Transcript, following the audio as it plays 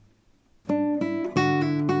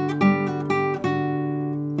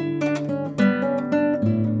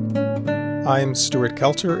I'm Stuart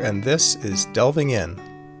Kelter, and this is Delving In.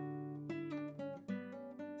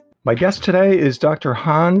 My guest today is Dr.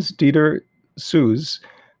 Hans-Dieter Suess,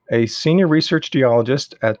 a senior research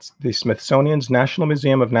geologist at the Smithsonian's National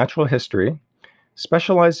Museum of Natural History,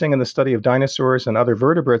 specializing in the study of dinosaurs and other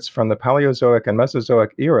vertebrates from the Paleozoic and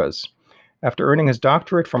Mesozoic eras. After earning his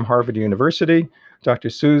doctorate from Harvard University, Dr.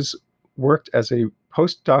 Suess worked as a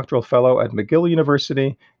postdoctoral fellow at McGill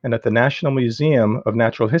University and at the National Museum of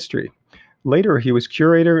Natural History. Later, he was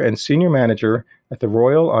curator and senior manager at the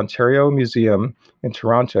Royal Ontario Museum in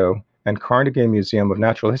Toronto and Carnegie Museum of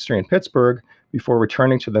Natural History in Pittsburgh before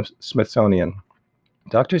returning to the Smithsonian.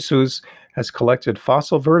 Dr. Suess has collected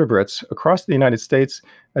fossil vertebrates across the United States,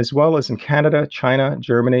 as well as in Canada, China,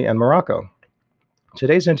 Germany, and Morocco.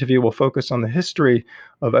 Today's interview will focus on the history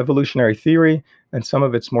of evolutionary theory and some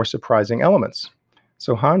of its more surprising elements.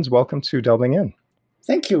 So, Hans, welcome to Delving In.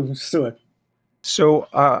 Thank you, Stuart. So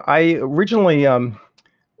I originally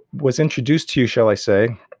was introduced to you, shall I say,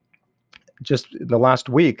 just in the last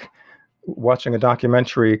week, watching a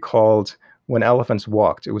documentary called When Elephants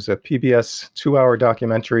Walked. It was a PBS 2-hour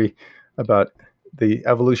documentary about the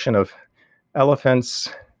evolution of elephants,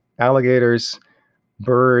 alligators,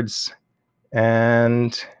 birds,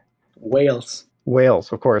 and whales.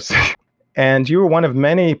 Whales, of course. And you were one of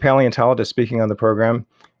many paleontologists speaking on the program,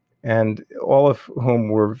 and all of whom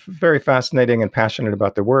were very fascinating and passionate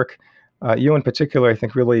about their work. You in particular, I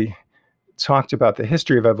think, really talked about the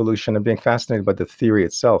history of evolution and being fascinated by the theory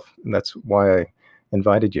itself. And that's why I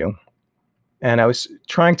invited you. And I was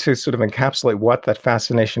trying to sort of encapsulate what that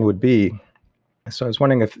fascination would be. So I was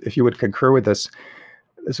wondering if you would concur with this.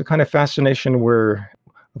 There's a kind of fascination of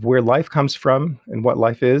where life comes from and what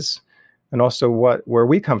life is, and also where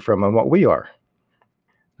we come from and what we are.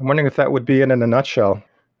 I'm wondering if that would be it in a nutshell.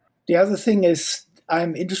 The other thing is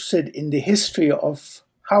I'm interested in the history of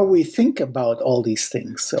how we think about all these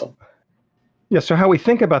things. So how we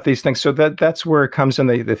think about these things. So that's where it comes in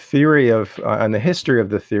the theory of and the history of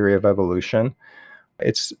the theory of evolution.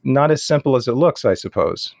 It's not as simple as it looks, I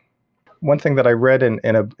suppose. One thing that I read in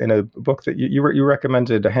a book that you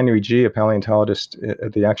recommended, Henry Gee, a paleontologist,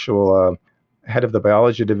 the actual head of the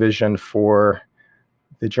biology division for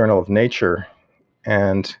the Journal of Nature,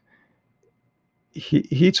 and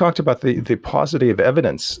he talked about the paucity of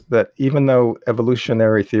evidence that even though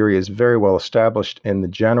evolutionary theory is very well established in the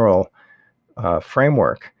general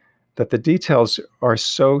framework, that the details are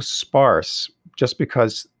so sparse just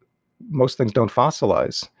because most things don't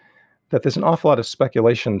fossilize, that there's an awful lot of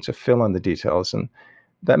speculation to fill in the details. And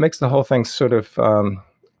that makes the whole thing sort of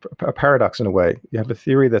a paradox in a way. You have a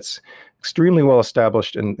theory that's extremely well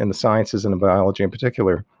established in the sciences and in biology in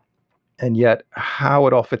particular, and yet how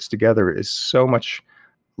it all fits together is so much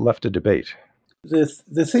left to debate.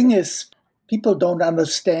 The thing is, people don't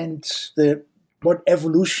understand what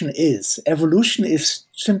evolution is. Evolution is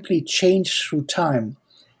simply change through time.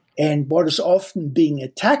 And what is often being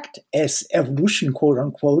attacked as evolution, quote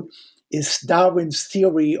unquote, is Darwin's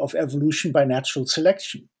theory of evolution by natural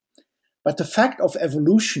selection. But the fact of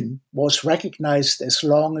evolution was recognized as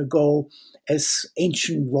long ago as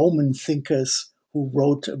ancient Roman thinkers who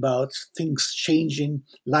wrote about things changing,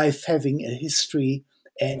 life having a history,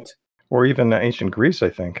 or even ancient Greece, I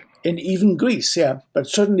think. And even Greece, yeah. But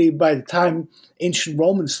certainly by the time ancient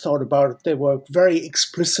Romans thought about it, they were very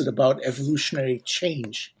explicit about evolutionary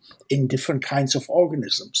change in different kinds of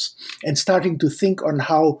organisms and starting to think on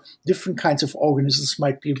how different kinds of organisms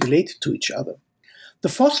might be related to each other. The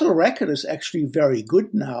fossil record is actually very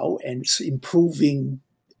good now and it's improving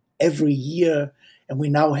every year. And we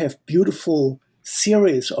now have beautiful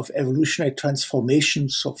series of evolutionary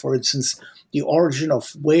transformations. So, for instance, the origin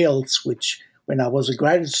of whales, which when I was a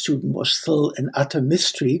graduate student was still an utter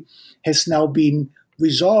mystery, has now been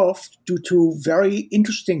resolved due to very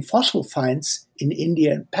interesting fossil finds in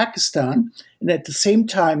India and Pakistan. And at the same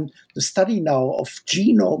time, the study now of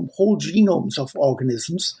whole genomes of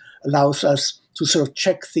organisms allows us to sort of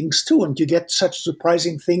check things too. And you get such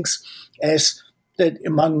surprising things as that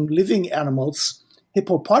among living animals,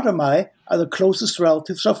 hippopotami are the closest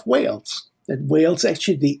relatives of whales. That whales,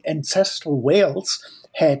 actually the ancestral whales,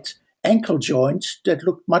 had ankle joints that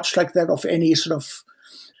looked much like that of any sort of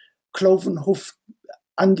cloven hoof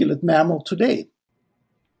ungulate mammal today.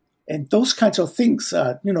 And those kinds of things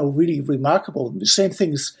are, really remarkable. The same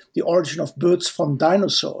thing is the origin of birds from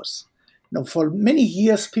dinosaurs. For many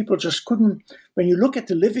years, people just couldn't, when you look at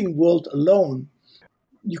the living world alone,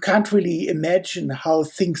 you can't really imagine how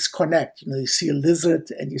things connect. You see a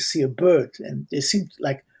lizard and you see a bird, and they seem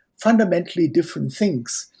like fundamentally different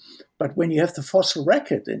things. But when you have the fossil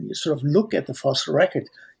record and you sort of look at the fossil record,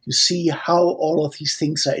 you see how all of these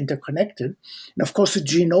things are interconnected. And of course, the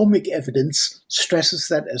genomic evidence stresses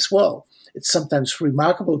that as well. It's sometimes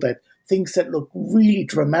remarkable that things that look really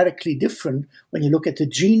dramatically different, when you look at the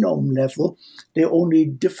genome level, they only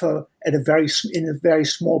differ in a very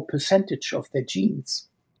small percentage of their genes.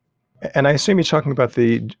 And I assume you're talking about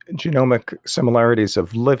the genomic similarities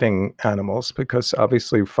of living animals, because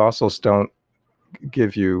obviously fossils don't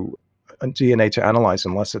give you a DNA to analyze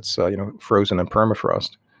unless it's frozen in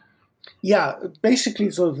permafrost. Yeah, basically,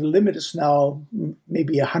 so the limit is now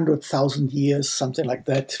maybe 100,000 years, something like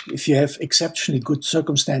that, if you have exceptionally good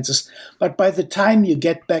circumstances. But by the time you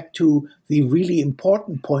get back to the really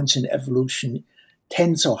important points in evolution,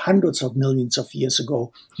 tens or hundreds of millions of years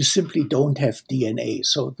ago, you simply don't have DNA.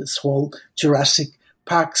 So this whole Jurassic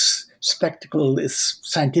Park spectacle is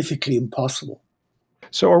scientifically impossible.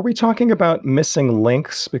 So are we talking about missing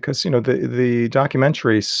links? Because, the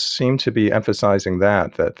documentaries seem to be emphasizing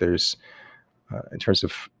that there's, in terms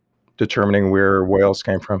of determining where whales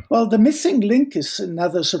came from. Well, the missing link is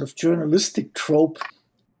another sort of journalistic trope.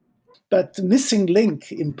 But the missing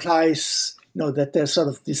link implies that there's sort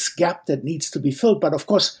of this gap that needs to be filled. But of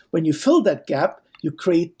course, when you fill that gap, you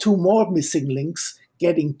create two more missing links,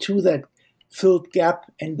 getting to that filled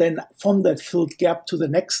gap, and then from that filled gap to the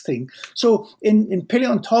next thing. So in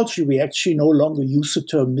paleontology, we actually no longer use the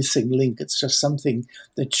term missing link. It's just something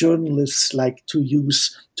that journalists like to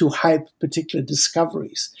use to hype particular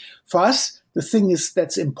discoveries. For us, the thing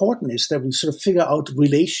that's important is that we sort of figure out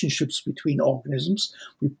relationships between organisms.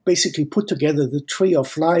 We basically put together the tree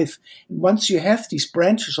of life. And once you have these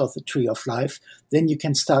branches of the tree of life, then you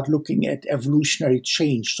can start looking at evolutionary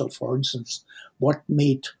change. So, for instance, what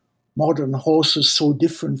made modern horses so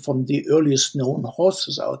different from the earliest known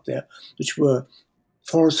horses out there, which were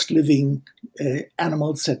forest-living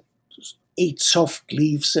animals that ate soft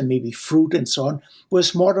leaves and maybe fruit and so on,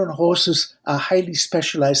 whereas modern horses are highly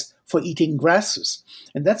specialized for eating grasses.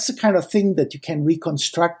 And that's the kind of thing that you can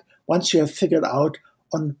reconstruct once you have figured out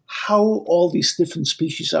on how all these different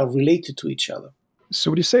species are related to each other. So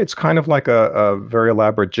would you say it's kind of like a very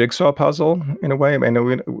elaborate jigsaw puzzle in a way? I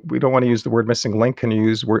mean, we don't want to use the word missing link. Can you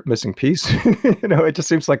use word missing piece? It just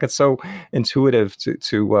seems like it's so intuitive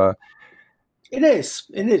to It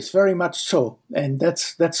is very much so. And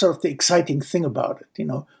that's sort of the exciting thing about it,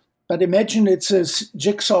 But imagine it's a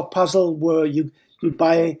jigsaw puzzle where you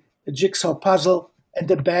buy a jigsaw puzzle and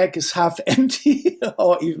the bag is half empty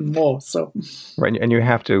or even more. So, right, and you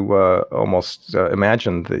have to almost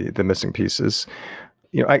imagine the missing pieces.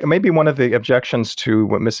 Maybe one of the objections to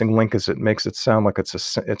what missing link is, it makes it sound like it's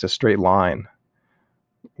a straight line,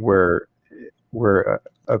 where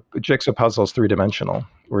a jigsaw puzzle is three-dimensional,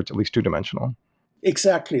 or it's at least two-dimensional.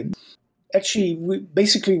 Exactly. Actually,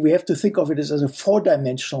 we have to think of it as a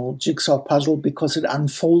four-dimensional jigsaw puzzle because it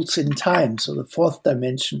unfolds in time, so the fourth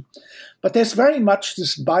dimension. But there's very much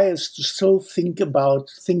this bias to still think about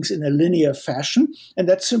things in a linear fashion, and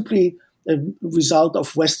that's simply a result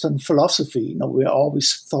of Western philosophy. We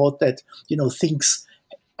always thought that, things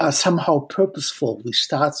are somehow purposeful. We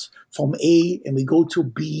start from A and we go to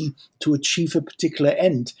B to achieve a particular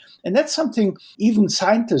end. And that's something even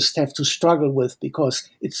scientists have to struggle with because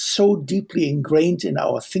it's so deeply ingrained in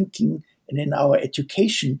our thinking and in our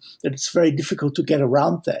education that it's very difficult to get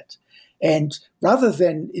around that. And rather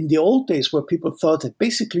than in the old days where people thought that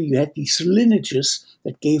basically you had these lineages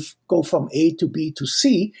that go from A to B to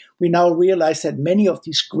C, we now realize that many of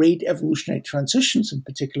these great evolutionary transitions in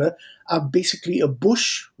particular are basically a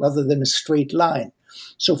bush rather than a straight line.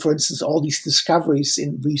 So for instance, all these discoveries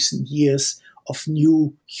in recent years of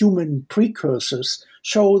new human precursors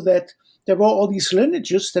show that there were all these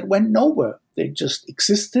lineages that went nowhere. They just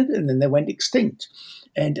existed and then they went extinct.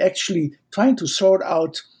 And actually trying to sort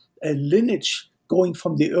out a lineage going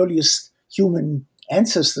from the earliest human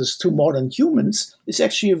ancestors to modern humans is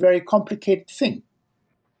actually a very complicated thing.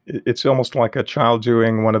 It's almost like a child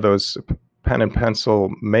doing one of those pen and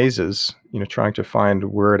pencil mazes, trying to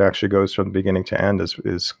find where it actually goes from beginning to end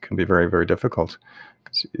can be very, very difficult.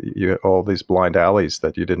 Because you have all these blind alleys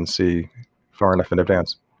that you didn't see far enough in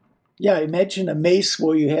advance. Yeah, imagine a maze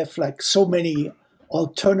where you have like so many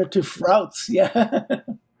alternative routes. Yeah.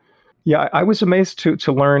 Yeah, I was amazed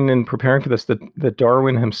to learn in preparing for this that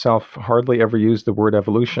Darwin himself hardly ever used the word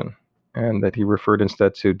evolution, and that he referred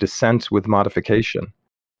instead to descent with modification.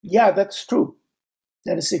 Yeah, that's true.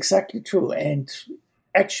 That is exactly true. And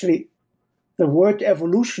actually, the word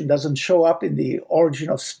evolution doesn't show up in the Origin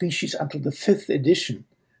of Species until the 5th edition.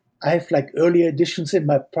 I have like earlier editions in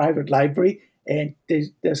my private library, and there's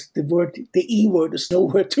the E word is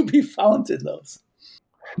nowhere to be found in those.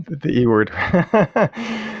 The E word.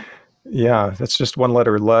 Yeah, that's just one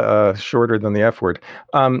letter shorter than the F word.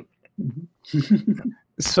 Um,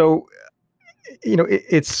 so,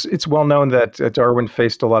 it's well known that Darwin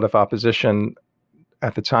faced a lot of opposition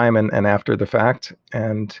at the time and after the fact,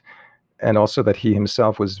 and also that he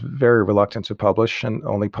himself was very reluctant to publish and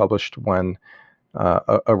only published when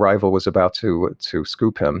a rival was about to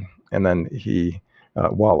scoop him, and then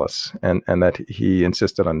Wallace, and that he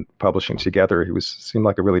insisted on publishing together. He seemed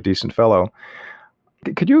like a really decent fellow.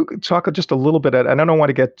 Could you talk just a little bit, and I don't want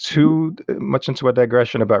to get too much into a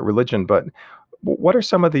digression about religion, but what are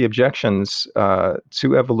some of the objections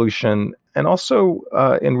to evolution? And also,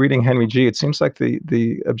 in reading Henry G., it seems like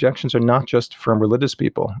the objections are not just from religious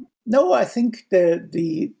people. No, I think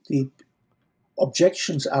the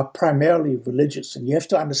objections are primarily religious, and you have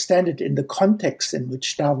to understand it in the context in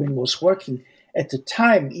which Darwin was working. At the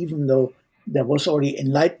time, even though there was already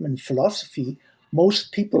Enlightenment philosophy,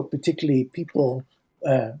 most people, particularly people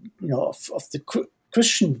of the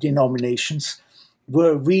Christian denominations,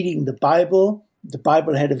 were reading the Bible. The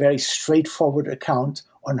Bible had a very straightforward account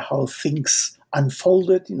on how things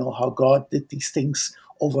unfolded, how God did these things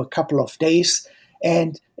over a couple of days.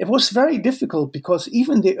 And it was very difficult because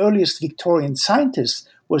even the earliest Victorian scientists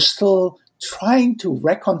were still trying to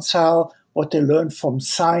reconcile what they learned from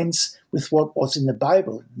science with what was in the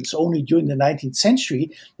Bible. It's only during the 19th century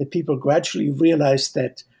that people gradually realized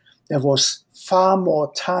that there was far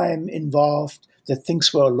more time involved, that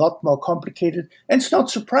things were a lot more complicated. And it's not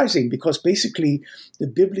surprising because basically the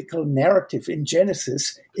biblical narrative in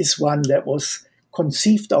Genesis is one that was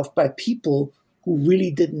conceived of by people who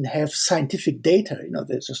really didn't have scientific data.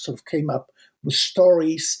 They just sort of came up with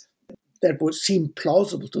stories that would seem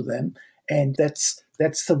plausible to them. And that's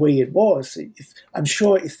the way it was. I'm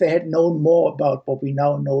sure if they had known more about what we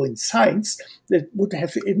now know in science, that would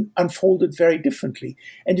have unfolded very differently.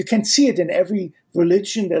 And you can see it in every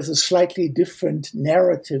religion. There's a slightly different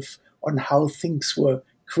narrative on how things were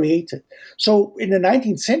created. So in the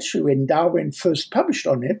 19th century, when Darwin first published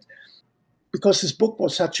on it, because his book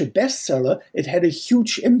was such a bestseller, it had a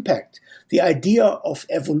huge impact. The idea of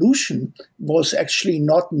evolution was actually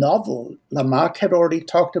not novel. Lamarck had already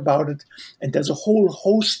talked about it, and there's a whole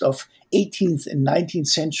host of 18th and 19th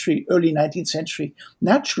century, early 19th century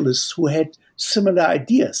naturalists who had similar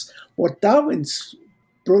ideas. What Darwin's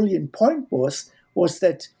brilliant point was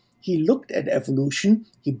that he looked at evolution,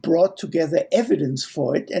 he brought together evidence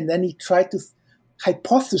for it, and then he tried to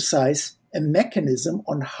hypothesize a mechanism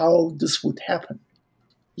on how this would happen.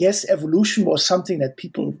 Yes, evolution was something that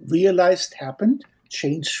people realized happened,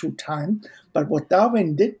 changed through time, but what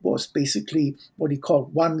Darwin did was basically what he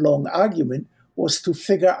called one long argument, was to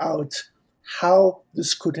figure out how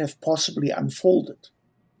this could have possibly unfolded.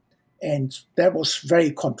 And that was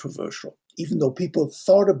very controversial. Even though people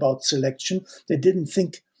thought about selection, they didn't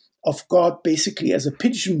think of God basically as a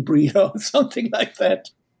pigeon breeder or something like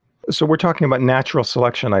that. So we're talking about natural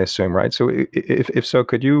selection, I assume, right? So if so,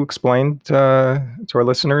 could you explain to our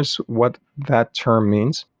listeners what that term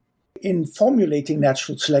means? In formulating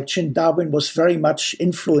natural selection, Darwin was very much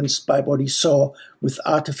influenced by what he saw with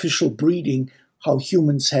artificial breeding, how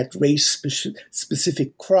humans had raised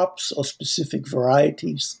specific crops or specific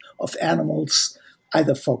varieties of animals,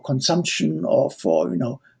 either for consumption or for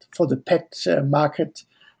the pet market.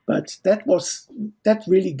 But that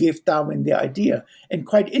really gave Darwin the idea. And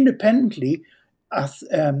quite independently,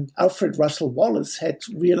 Alfred Russel Wallace had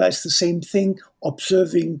realized the same thing,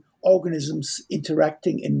 observing organisms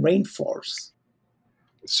interacting in rainforests.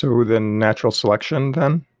 So then natural selection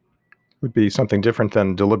then would be something different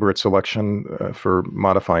than deliberate selection for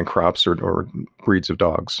modifying crops or breeds of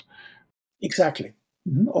dogs. Exactly.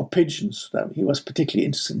 Mm-hmm. Or pigeons. He was particularly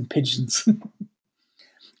interested in pigeons.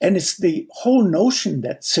 And it's the whole notion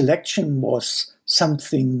that selection was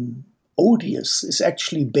something odious is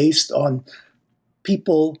actually based on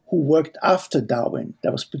people who worked after Darwin.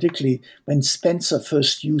 That was particularly when Spencer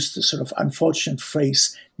first used the sort of unfortunate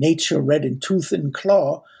phrase, nature red in tooth and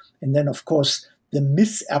claw. And then, of course, the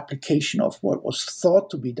misapplication of what was thought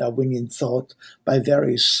to be Darwinian thought by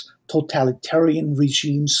various totalitarian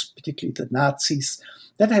regimes, particularly the Nazis.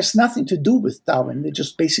 That has nothing to do with Darwin. They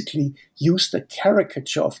just basically used a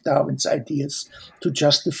caricature of Darwin's ideas to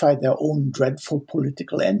justify their own dreadful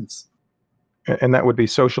political ends. And that would be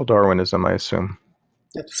social Darwinism, I assume.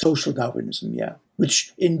 That's social Darwinism, yeah,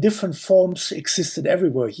 which in different forms existed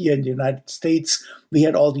everywhere. Here in the United States, we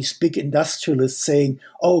had all these big industrialists saying,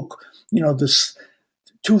 this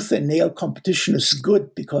tooth and nail competition is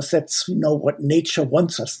good because that's what nature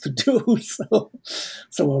wants us to do.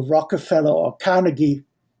 So a Rockefeller or Carnegie.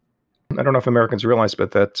 I don't know if Americans realize,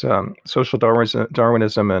 but that social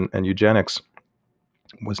Darwinism and eugenics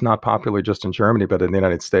was not popular just in Germany, but in the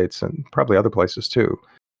United States and probably other places too.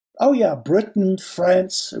 Oh yeah, Britain,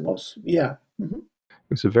 France, it was, yeah. Mm-hmm. It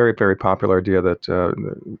was a very, very popular idea that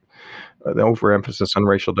the overemphasis on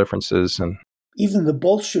racial differences and even the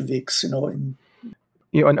Bolsheviks, in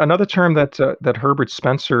another term that Herbert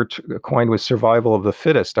Spencer coined was survival of the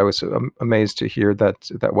fittest. I was amazed to hear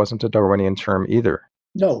that wasn't a Darwinian term either.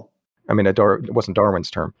 No. I mean, it wasn't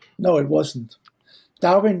Darwin's term. No, it wasn't.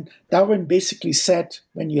 Darwin basically said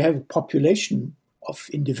when you have a population of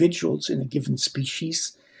individuals in a given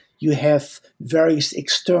species, you have various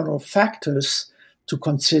external factors to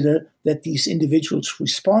consider that these individuals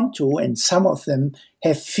respond to, and some of them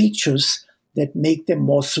have features that make them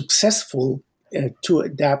more successful to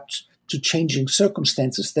adapt to changing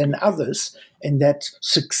circumstances than others, and that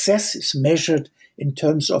success is measured in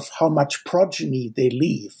terms of how much progeny they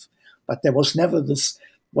leave. But there was never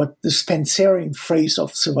what the Spencerian phrase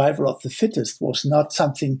of survival of the fittest was not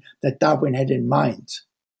something that Darwin had in mind.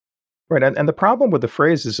 Right, and the problem with the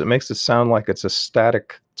phrase is it makes it sound like it's a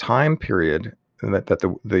static time period, and that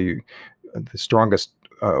the strongest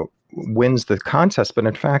wins the contest. But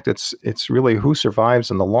in fact, it's really who survives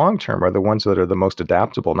in the long term are the ones that are the most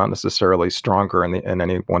adaptable, not necessarily stronger in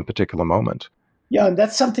any one particular moment. Yeah, and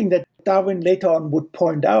that's something that Darwin later on would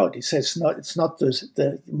point out. He says it's not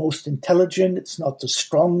the most intelligent, it's not the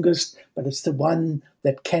strongest, but it's the one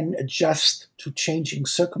that can adjust to changing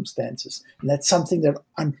circumstances. And that's something that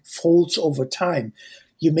unfolds over time.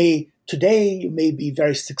 Today you may be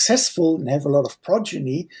very successful and have a lot of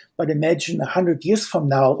progeny, but imagine 100 years from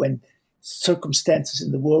now when circumstances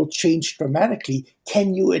in the world change dramatically,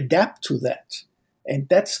 can you adapt to that? And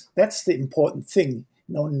that's the important thing.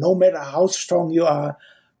 No matter how strong you are,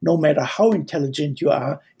 no matter how intelligent you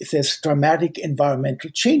are, if there's dramatic environmental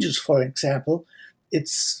changes, for example,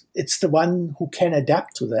 it's the one who can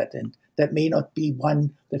adapt to that. And that may not be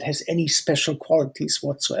one that has any special qualities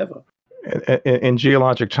whatsoever. In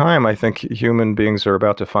geologic time, I think human beings are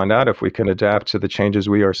about to find out if we can adapt to the changes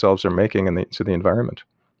we ourselves are making to the environment.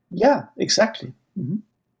 Yeah, exactly. Mm-hmm.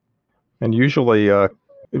 And usually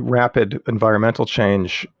rapid environmental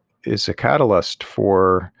change is a catalyst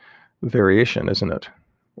for variation, isn't it?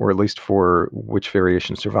 Or at least for which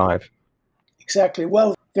variations survive. Exactly.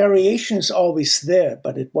 Well, variation is always there,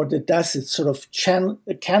 but what it does, it sort of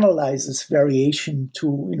canalizes variation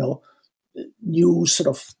to, new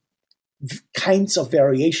sort of kinds of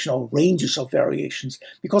variation or ranges of variations.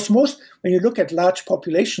 Because when you look at large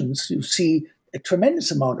populations, you see a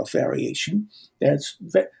tremendous amount of variation.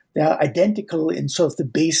 They are identical in sort of the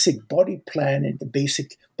basic body plan and the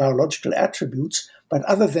basic biological attributes. But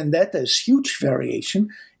other than that, there's huge variation.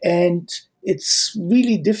 And it's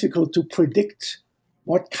really difficult to predict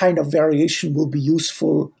what kind of variation will be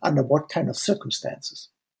useful under what kind of circumstances.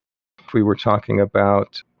 If we were talking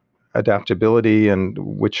about adaptability and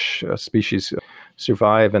which species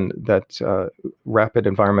survive, and that rapid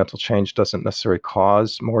environmental change doesn't necessarily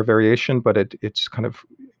cause more variation, but it's kind of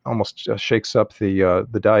almost shakes up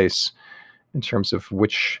the dice in terms of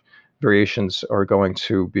which variations are going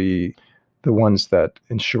to be the ones that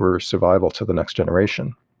ensure survival to the next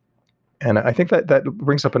generation. And I think that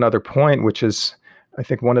brings up another point, which is, I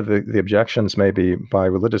think one of the objections maybe by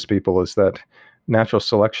religious people is that natural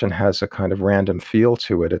selection has a kind of random feel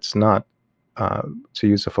to it. It's not, to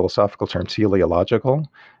use a philosophical term, teleological,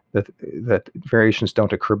 that variations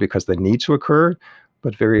don't occur because they need to occur,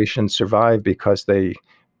 but variations survive because they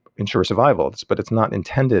ensure survival, but it's not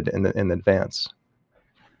intended in advance.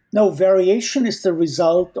 No, variation is the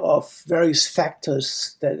result of various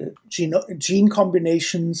factors, that gene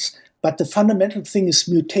combinations, but the fundamental thing is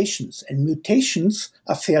mutations, and mutations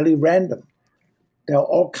are fairly random. There are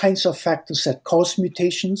all kinds of factors that cause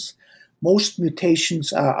mutations. Most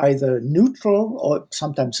mutations are either neutral or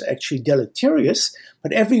sometimes actually deleterious,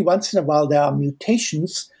 but every once in a while there are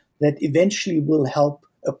mutations that eventually will help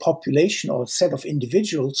a population or a set of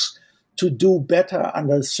individuals to do better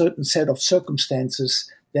under a certain set of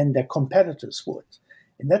circumstances than their competitors would.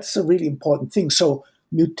 And that's a really important thing. So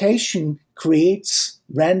mutation creates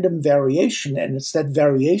random variation, and it's that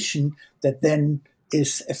variation that then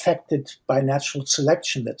is affected by natural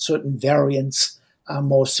selection, that certain variants are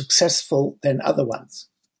more successful than other ones.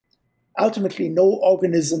 Ultimately, no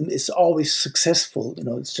organism is always successful.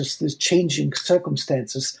 It's just the changing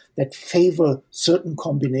circumstances that favor certain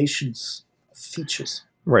combinations of features.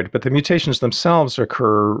 Right, but the mutations themselves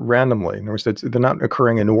occur randomly. In other words, they're not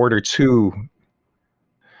occurring in order to.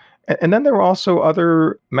 And then there are also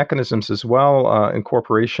other mechanisms as well,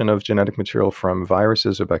 incorporation of genetic material from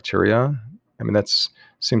viruses or bacteria. I mean, that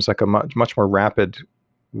seems like a much more rapid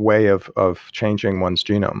way of changing one's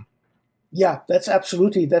genome. Yeah, that's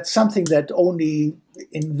something that only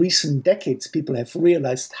in recent decades people have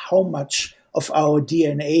realized how much of our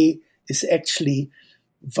DNA is actually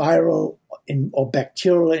viral or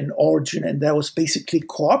bacterial in origin, and that was basically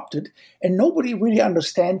co-opted. And nobody really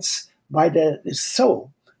understands why that is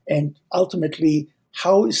so. And ultimately,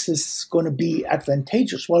 how is this going to be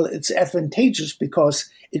advantageous? Well, it's advantageous because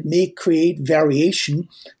it may create variation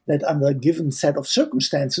that, under a given set of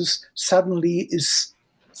circumstances, suddenly is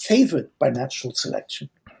favored by natural selection.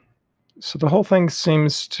 So the whole thing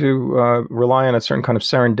seems to rely on a certain kind of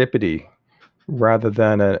serendipity rather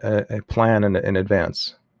than a plan in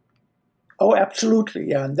advance. Oh, absolutely,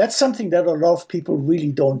 yeah, and that's something that a lot of people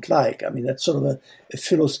really don't like. I mean, that's sort of a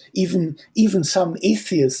philosophy. Even some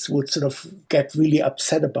atheists would sort of get really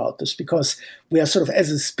upset about this because we are sort of, as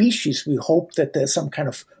a species, we hope that there's some kind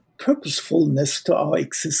of purposefulness to our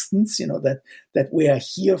existence. That we are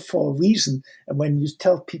here for a reason. And when you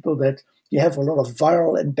tell people that you have a lot of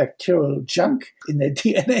viral and bacterial junk in their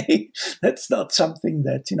DNA, that's not something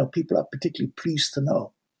that people are particularly pleased to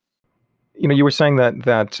know. You were saying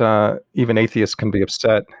that even atheists can be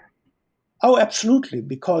upset. Oh, absolutely,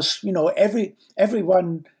 because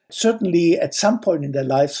everyone certainly at some point in their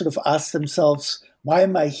life sort of asks themselves, "Why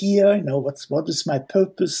am I here? What is my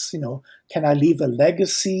purpose? Can I leave a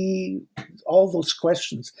legacy?" All those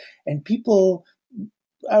questions, and people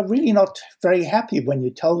are really not very happy when you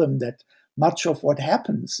tell them that much of what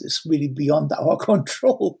happens is really beyond our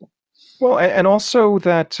control. Well, and also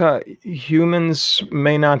that humans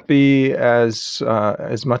may not be as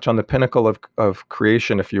much on the pinnacle of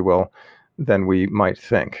creation, if you will, than we might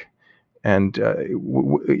think. And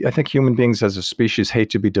I think human beings as a species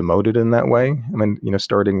hate to be demoted in that way. I mean,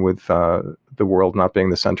 starting with the world not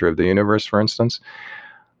being the center of the universe, for instance.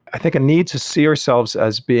 I think a need to see ourselves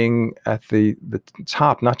as being at the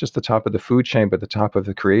top, not just the top of the food chain, but the top of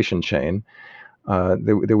the creation chain.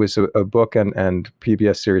 There was a book and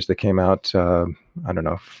PBS series that came out, I don't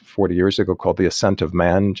know, 40 years ago called The Ascent of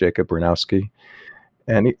Man, Jacob Bronowski.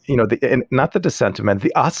 And, and not the descent of man,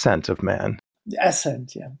 the ascent of man. The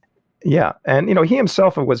ascent, yeah. Yeah. And, he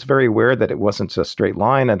himself was very aware that it wasn't a straight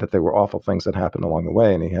line and that there were awful things that happened along the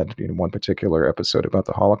way. And he had one particular episode about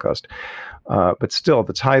the Holocaust. But still,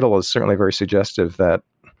 the title is certainly very suggestive that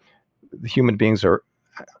human beings are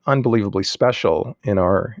unbelievably special in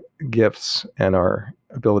our gifts and our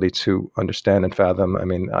ability to understand and fathom. I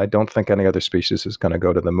mean, I don't think any other species is going to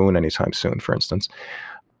go to the moon anytime soon, for instance.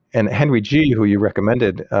 And Henry G., who you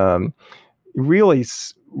recommended, really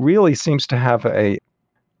seems to have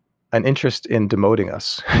an interest in demoting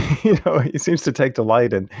us. He seems to take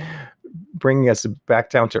delight in bringing us back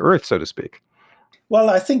down to earth, so to speak. Well,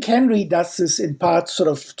 I think Henry does this in part sort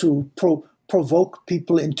of to provoke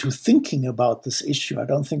people into thinking about this issue. I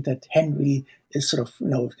don't think that Henry is sort of,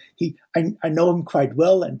 I know him quite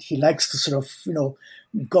well, and he likes to sort of,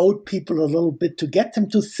 goad people a little bit to get them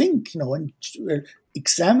to think, and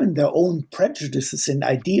examine their own prejudices and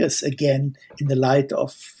ideas again in the light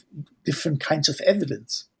of different kinds of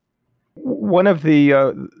evidence. One of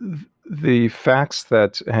the facts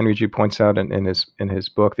that Henry G. points out in his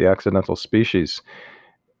book, The Accidental Species,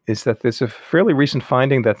 is that there's a fairly recent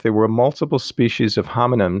finding that there were multiple species of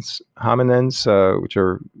hominins, which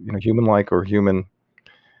are human-like or human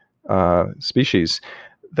species,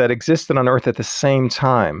 that existed on Earth at the same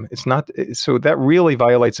time. It's not so that really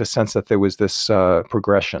violates a sense that there was this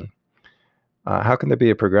progression. How can there be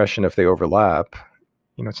a progression if they overlap?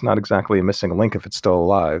 It's not exactly a missing link if it's still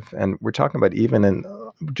alive. And we're talking about even in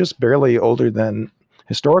just barely older than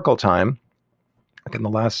historical time, like in the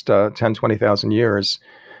last 10, 20,000 years,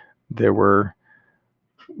 there were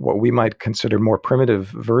what we might consider more primitive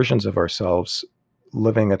versions of ourselves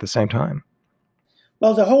living at the same time.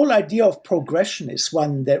 Well, the whole idea of progression is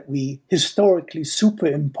one that we historically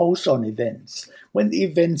superimpose on events. When the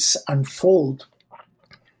events unfold,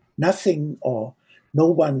 nothing or no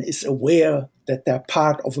one is aware that they're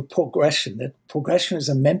part of a progression. That progression is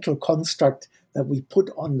a mental construct that we put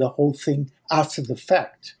on the whole thing after the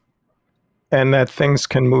fact. And that things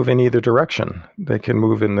can move in either direction. They can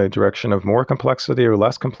move in the direction of more complexity or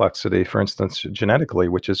less complexity, for instance, genetically,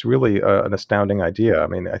 which is really an astounding idea. I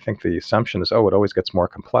mean, I think the assumption is, it always gets more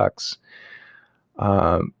complex.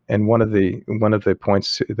 And one of the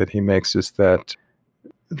points that he makes is that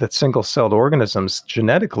single-celled organisms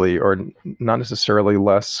genetically are not necessarily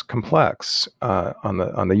less complex.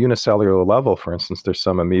 On the unicellular level, for instance, there's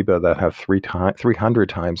some amoeba that have 300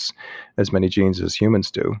 times as many genes as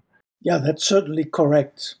humans do. Yeah, that's certainly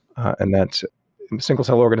correct. And that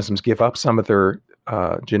single-cell organisms give up some of their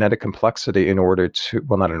genetic complexity in order to,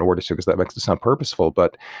 well, not in order to, because that makes it sound purposeful,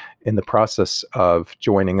 but in the process of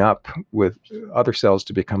joining up with other cells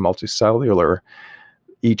to become multicellular,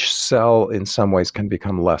 each cell in some ways can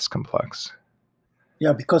become less complex.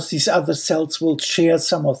 Yeah, because these other cells will share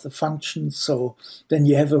some of the functions, so then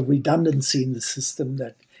you have a redundancy in the system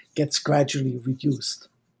that gets gradually reduced.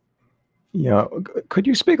 Yeah. Could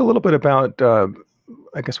you speak a little bit about,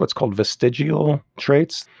 I guess, what's called vestigial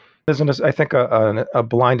traits? Isn't, I think, a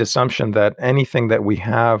blind assumption that anything that we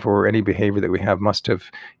have or any behavior that we have must have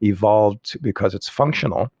evolved because it's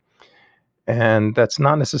functional. And that's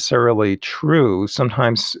not necessarily true.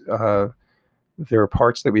 Sometimes there are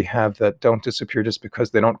parts that we have that don't disappear just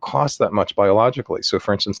because they don't cost that much biologically. So,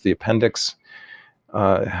 for instance, the appendix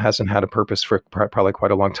hasn't had a purpose for probably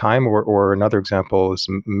quite a long time. Or another example is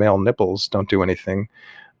male nipples don't do anything,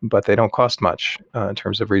 but they don't cost much in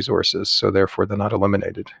terms of resources. So therefore, they're not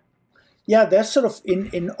eliminated. Yeah, there's sort of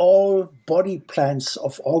in all body plans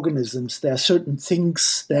of organisms, there are certain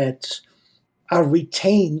things that are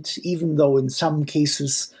retained, even though in some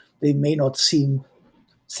cases they may not seem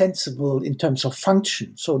sensible in terms of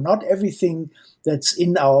function. So not everything that's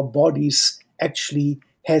in our bodies actually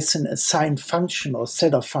has an assigned function or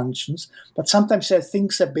set of functions, but sometimes there are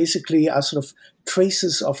things that basically are sort of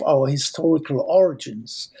traces of our historical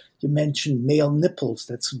origins. You mentioned male nipples.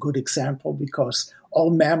 That's a good example because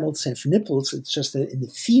all mammals have nipples. It's just that in the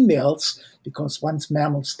females, because once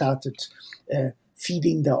mammals started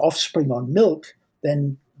feeding their offspring on milk,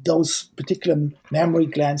 then those particular mammary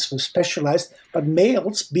glands were specialized, but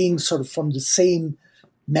males, being sort of from the same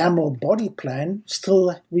mammal body plan,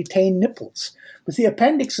 still retain nipples. With the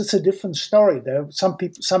appendix, it's a different story. There are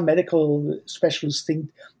some medical specialists think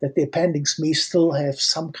that the appendix may still have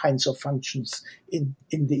some kinds of functions in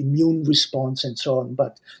the immune response and so on,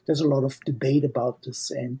 but there's a lot of debate about this.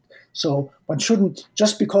 And so one shouldn't,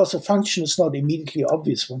 just because a function is not immediately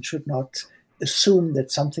obvious, one should not assume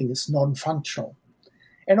that something is non-functional.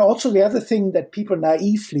 And also the other thing that people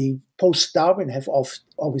naively post-Darwin have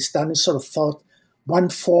always done is sort of thought one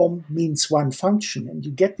form means one function. And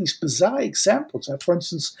you get these bizarre examples. For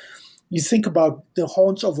instance, you think about the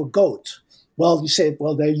horns of a goat. Well, you say,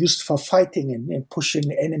 well, they're used for fighting and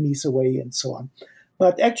pushing enemies away and so on.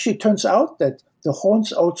 But actually, it turns out that the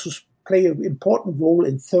horns also play an important role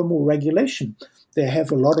in thermoregulation. They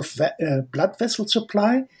have a lot of blood vessel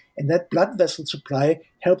supply, and that blood vessel supply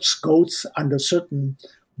helps goats under certain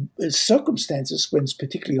circumstances, when it's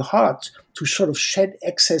particularly hot, to sort of shed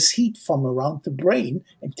excess heat from around the brain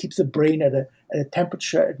and keep the brain at a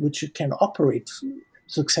temperature at which it can operate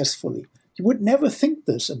successfully. You would never think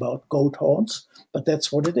this about goat horns, but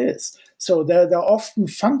that's what it is. So there are often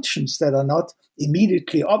functions that are not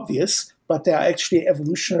immediately obvious, but they are actually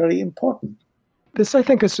evolutionarily important. This, I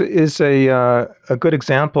think, is a good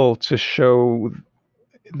example to show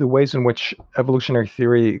the ways in which evolutionary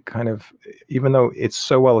theory kind of, even though it's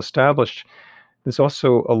so well established, there's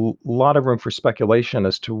also a lot of room for speculation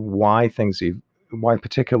as to why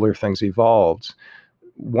particular things evolved.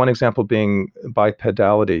 One example being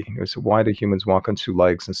bipedality. So why do humans walk on two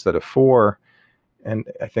legs instead of four? And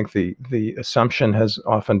I think the assumption has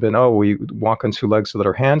often been, oh, we walk on two legs so that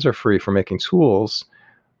our hands are free for making tools.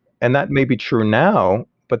 And that may be true now,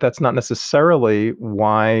 but that's not necessarily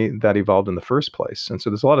why that evolved in the first place. And so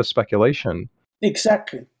there's a lot of speculation.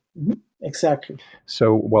 Exactly. Mm-hmm. Exactly.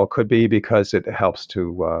 So, well, it could be because it helps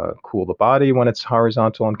to cool the body when it's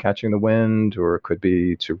horizontal and catching the wind, or it could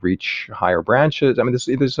be to reach higher branches. I mean,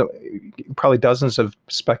 there's probably dozens of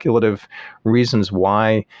speculative reasons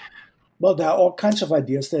why. Well, there are all kinds of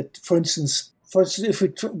ideas that, for instance, if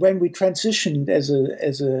when we transitioned as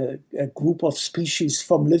a group of species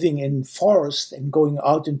from living in forest and going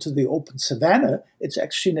out into the open savanna, it's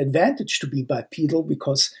actually an advantage to be bipedal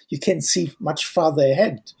because you can see much farther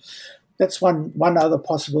ahead. That's one other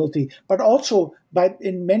possibility. But also,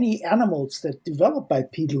 in many animals that develop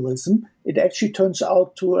bipedalism, it actually turns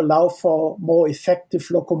out to allow for more effective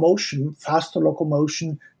locomotion, faster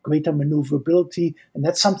locomotion, greater maneuverability. And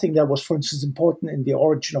that's something that was, for instance, important in the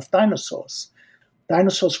origin of dinosaurs.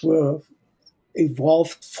 Dinosaurs were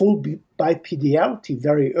evolved full bipedality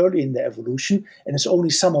very early in their evolution, and it's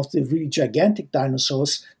only some of the really gigantic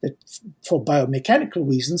dinosaurs that, for biomechanical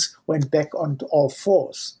reasons, went back onto all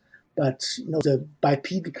fours. But the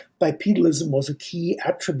bipedalism was a key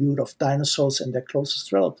attribute of dinosaurs and their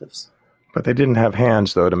closest relatives. But they didn't have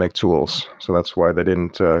hands, though, to make tools, so that's why they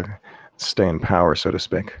didn't stay in power, so to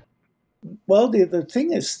speak. Well, the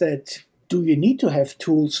thing is that, do you need to have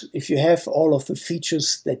tools if you have all of the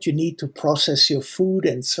features that you need to process your food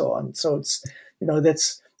and so on? So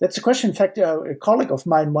it's, That's a question. In fact, a colleague of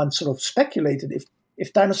mine once sort of speculated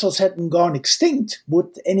if dinosaurs hadn't gone extinct, would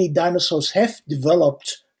any dinosaurs have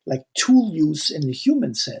developed like tool use in the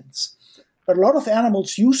human sense? But a lot of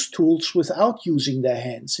animals use tools without using their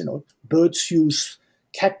hands. Birds use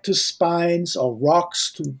cactus spines or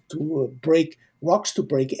rocks to break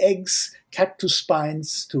eggs, cactus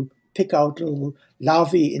spines to pick out little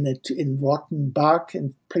larvae in rotten bark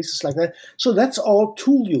and places like that. So that's all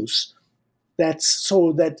tool use. That's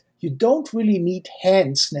so that you don't really need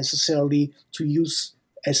hands necessarily to use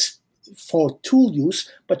as for tool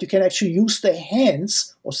use, but you can actually use the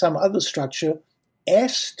hands or some other structure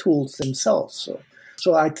as tools themselves.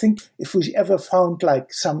 So I think if we ever found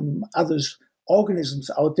like some other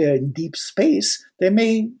organisms out there in deep space, they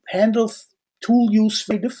may handle tool use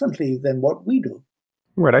very differently than what we do.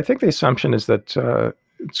 Right. I think the assumption is that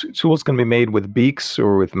tools can be made with beaks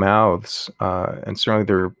or with mouths, and certainly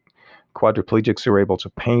there are quadriplegics who are able to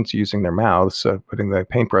paint using their mouths, putting the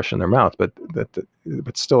paintbrush in their mouth. But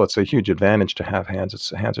still, it's a huge advantage to have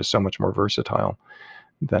hands. Hands are so much more versatile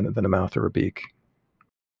than a mouth or a beak.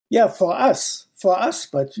 Yeah, for us.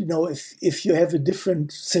 But if you have a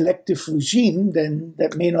different selective regime, then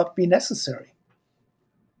that may not be necessary.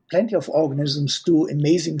 Plenty of organisms do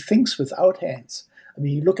amazing things without hands. I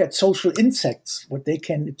mean, you look at social insects, what they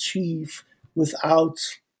can achieve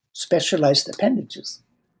without specialized appendages.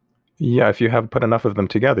 Yeah, if you have put enough of them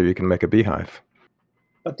together, you can make a beehive.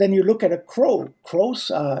 But then you look at a crow. Crows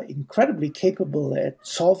are incredibly capable at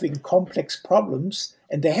solving complex problems,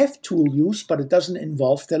 and they have tool use, but it doesn't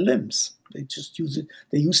involve their limbs. They just use it.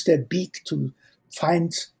 They use their beak to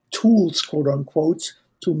find tools, quote unquote,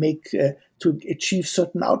 to achieve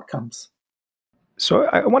certain outcomes. So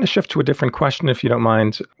I want to shift to a different question, if you don't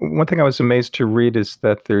mind. One thing I was amazed to read is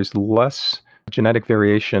that there's less genetic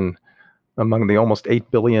variation among the almost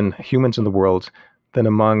 8 billion humans in the world than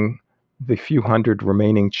among the few hundred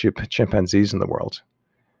remaining chimpanzees in the world.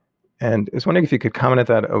 And I was wondering if you could comment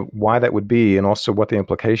on that, why that would be, and also what the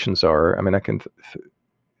implications are. I mean,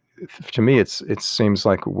 to me, it seems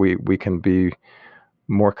like we can be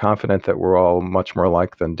more confident that we're all much more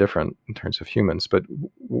alike than different in terms of humans. But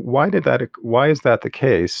why is that the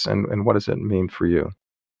case, and what does it mean for you?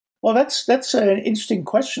 Well, that's an interesting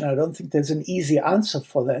question. I don't think there's an easy answer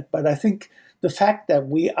for that. But I think the fact that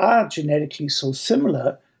we are genetically so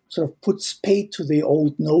similar sort of puts paid to the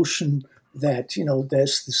old notion that,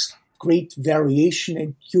 there's this great variation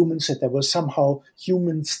in humans, that there were somehow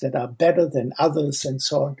humans that are better than others and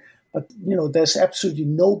so on. But, there's absolutely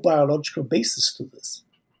no biological basis to this.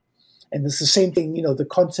 And it's the same thing, the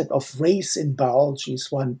concept of race in biology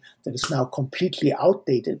is one that is now completely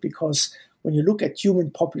outdated, because when you look at human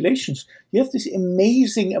populations, you have this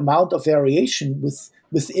amazing amount of variation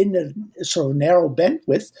within a sort of narrow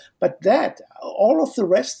bandwidth, but all of the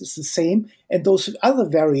rest is the same, and those other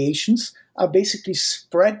variations are basically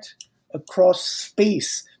spread across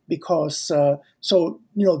space because,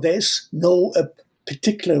 there's no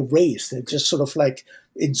particular race. They're just sort of like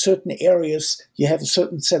in certain areas, you have a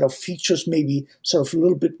certain set of features, maybe sort of a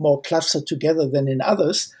little bit more clustered together than in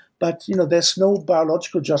others. But, there's no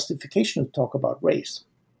biological justification to talk about race.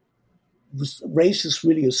 Race is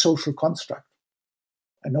really a social construct.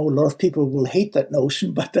 I know a lot of people will hate that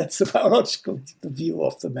notion, but that's the biological view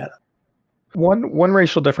of the matter. One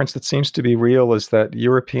racial difference that seems to be real is that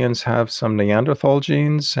Europeans have some Neanderthal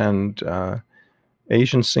genes, and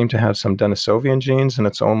Asians seem to have some Denisovian genes, and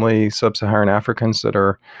it's only sub-Saharan Africans that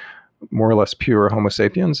are more or less pure Homo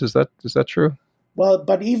sapiens. Is that true? Well,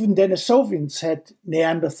 but even Denisovians had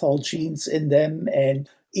Neanderthal genes in them, and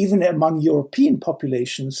even among European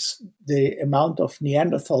populations, the amount of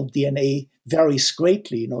Neanderthal DNA varies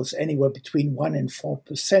greatly. It's anywhere between 1% and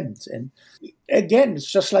 4%. And again,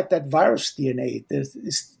 it's just like that virus DNA. There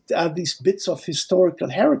are these bits of historical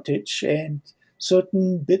heritage, and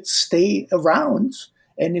certain bits stay around.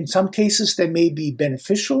 And in some cases, they may be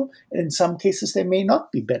beneficial, and in some cases, they may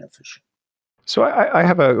not be beneficial. So I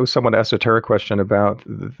have a somewhat esoteric question about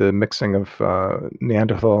the mixing of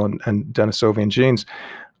Neanderthal and Denisovian genes.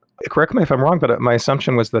 Correct me if I'm wrong, but my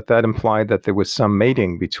assumption was that implied that there was some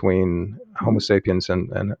mating between Homo sapiens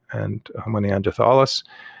and Homo neanderthalis.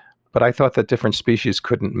 But I thought that different species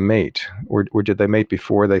couldn't mate, or did they mate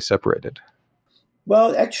before they separated?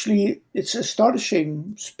 Well, actually, it's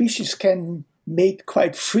astonishing. Species can mate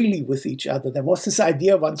quite freely with each other. There was this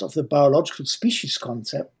idea once of the biological species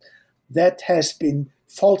concept that has been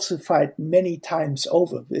falsified many times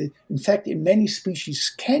over. In fact, many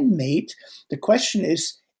species can mate. The question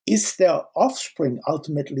is their offspring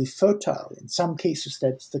ultimately fertile? In some cases,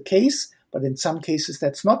 that's the case, but in some cases,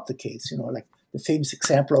 that's not the case. Like the famous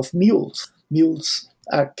example of mules. Mules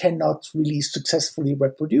cannot really successfully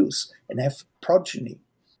reproduce and have progeny.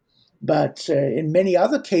 But in many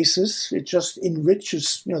other cases, it just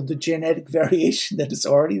enriches, the genetic variation that is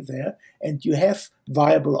already there, and you have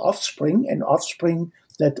viable offspring, and offspring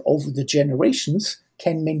that over the generations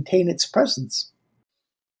can maintain its presence.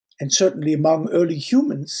 And certainly among early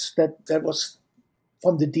humans, that was,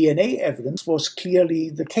 from the DNA evidence, was clearly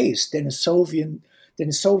the case. Denisovans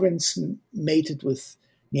mated with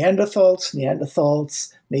Neanderthals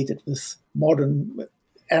mated with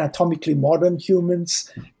anatomically modern humans,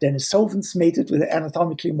 Denisovans mated with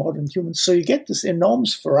anatomically modern humans. So you get this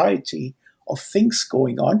enormous variety of things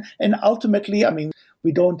going on. And ultimately,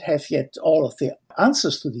 we don't have yet all of the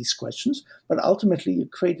answers to these questions, but ultimately you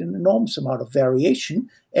create an enormous amount of variation.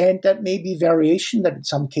 And that may be variation that in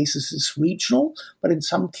some cases is regional, but in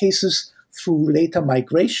some cases through later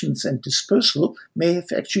migrations and dispersal may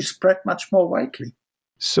have actually spread much more widely.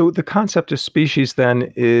 So the concept of species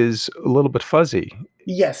then is a little bit fuzzy.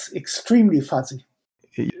 Yes, extremely fuzzy.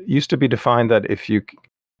 It used to be defined that if you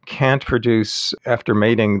can't produce after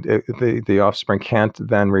mating, the offspring can't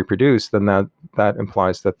then reproduce, then that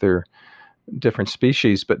implies that they're different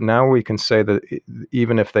species. But now we can say that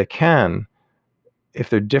even if they can, if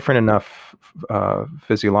they're different enough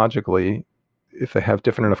physiologically, if they have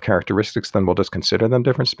different enough characteristics, then we'll just consider them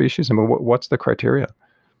different species. What's the criteria?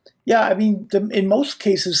 Yeah, in most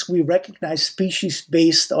cases, we recognize species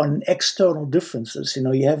based on external differences.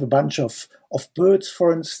 You have a bunch of birds,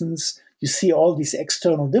 for instance. You see all these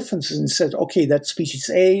external differences and said, okay, that species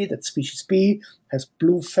A, that species B has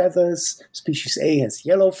blue feathers. Species A has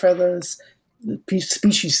yellow feathers.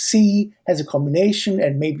 Species C has a combination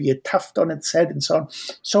and maybe a tuft on its head and so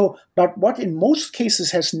on. But what in most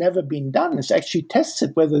cases has never been done is actually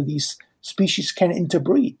tested whether these species can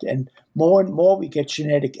interbreed. And more we get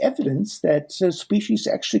genetic evidence that species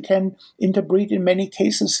actually can interbreed in many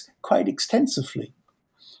cases quite extensively.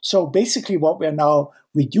 So basically what we're now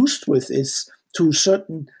reduced with is to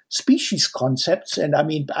certain species concepts. And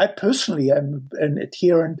I personally am an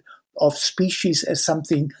adherent of species as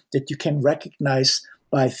something that you can recognize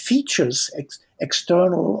by features,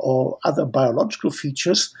 external or other biological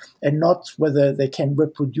features, and not whether they can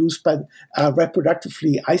reproduce but are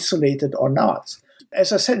reproductively isolated or not.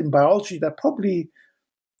 As I said, in biology, there are probably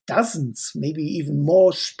dozens, maybe even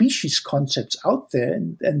more species concepts out there,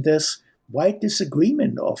 and there's wide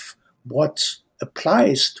disagreement of what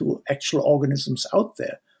applies to actual organisms out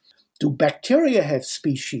there. Do bacteria have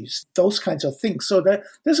species? Those kinds of things. So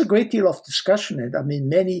there's a great deal of discussion.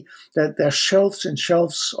 And there are shelves and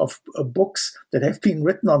shelves of books that have been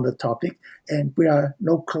written on the topic, and we are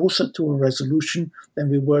no closer to a resolution than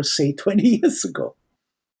we were, say, 20 years ago.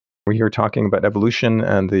 We're here talking about evolution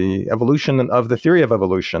and the evolution of the theory of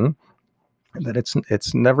evolution, that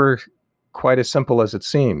it's never quite as simple as it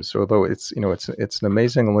seems, although it's an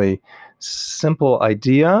amazingly simple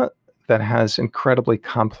idea that has incredibly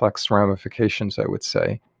complex ramifications, I would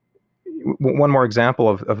say. One more example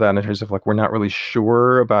of that in terms of we're not really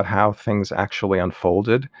sure about how things actually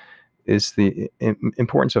unfolded is the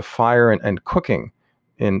importance of fire and cooking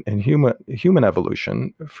in human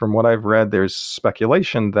evolution. From what I've read, there's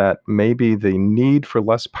speculation that maybe the need for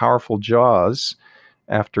less powerful jaws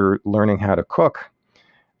after learning how to cook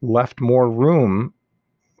left more room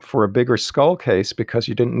for a bigger skull case because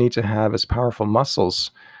you didn't need to have as powerful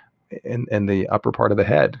muscles in the upper part of the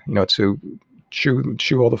head, to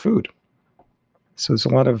chew all the food. So there's a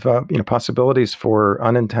lot of possibilities for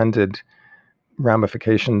unintended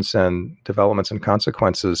ramifications and developments and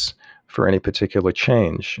consequences for any particular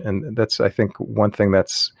change. And that's, I think, one thing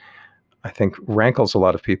that's, rankles a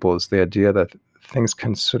lot of people is the idea that things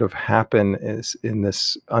can sort of happen is in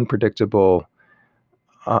this unpredictable,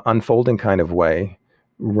 unfolding kind of way,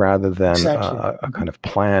 rather than Exactly. a kind of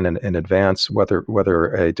plan in advance, whether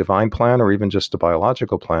a divine plan or even just a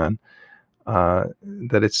biological plan,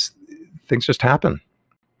 that things just happen.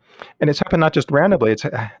 And it's happened not just randomly,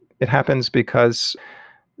 it happens because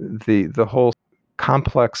the whole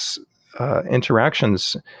complex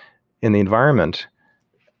interactions in the environment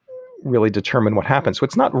really determine what happens. So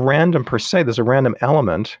it's not random per se, there's a random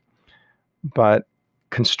element, but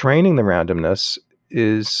constraining the randomness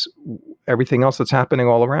is everything else that's happening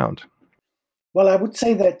all around. Well, I would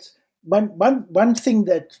say that one thing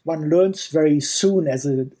that one learns very soon as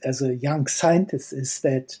a young scientist is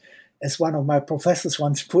that, as one of my professors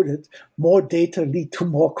once put it, more data lead to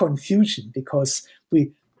more confusion, because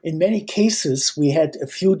in many cases we had a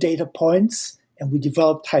few data points and we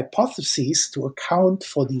developed hypotheses to account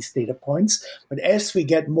for these data points. But as we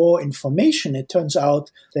get more information, it turns out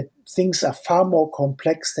that things are far more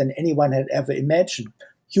complex than anyone had ever imagined.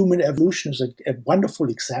 human evolution is a wonderful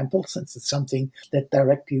example, since it's something that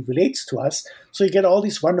directly relates to us. So you get all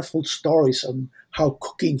these wonderful stories on how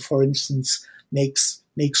cooking, for instance, makes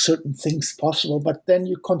certain things possible. But then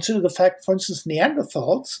you consider the fact, for instance,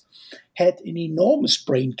 Neanderthals had an enormous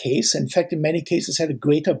brain case. In fact, in many cases had a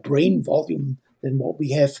greater brain volume than what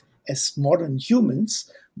we have as modern humans,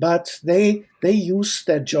 but they use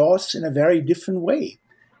their jaws in a very different way.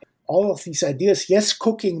 All of these ideas, yes,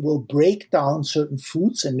 cooking will break down certain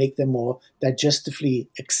foods and make them more digestively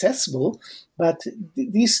accessible, but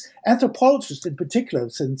these anthropologists in particular,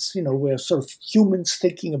 since we're sort of humans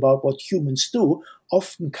thinking about what humans do,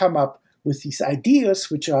 often come up with these ideas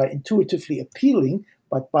which are intuitively appealing,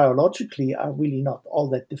 but biologically are really not all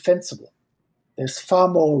that defensible. There's far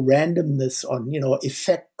more randomness on,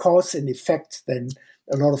 effect, cause and effect than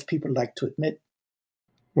a lot of people like to admit.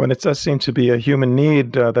 When it does seem to be a human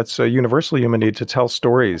need, that's a universal human need to tell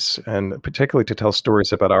stories, and particularly to tell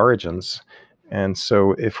stories about origins. And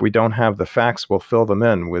so if we don't have the facts, we'll fill them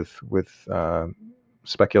in with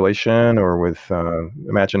speculation or with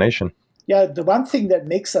imagination. Yeah, the one thing that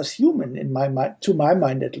makes us human, in my mind, to my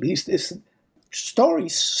mind at least, is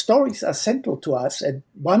stories. Stories are central to us, and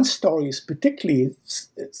one story is particularly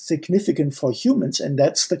significant for humans, and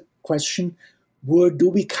that's the question, where do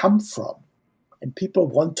we come from? And people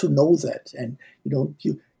want to know that. And,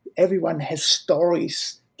 everyone has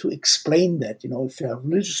stories to explain that. If you're a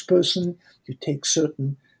religious person, you take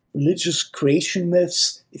certain religious creation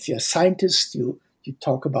myths. If you're a scientist, you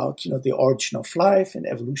talk about, the origin of life and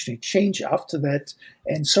evolutionary change after that.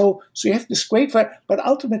 And so you have this great, but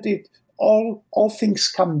ultimately all things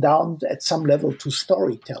come down at some level to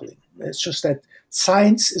storytelling. It's just that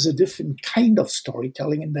science is a different kind of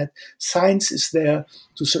storytelling, and that science is there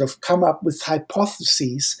to sort of come up with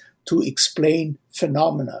hypotheses to explain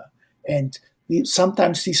phenomena. And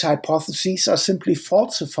sometimes these hypotheses are simply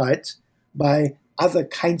falsified by other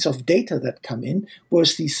kinds of data that come in,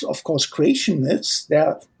 whereas these, of course, creation myths,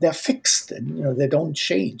 they're fixed and they don't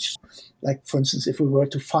change. Like, for instance, if we were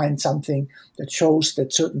to find something that shows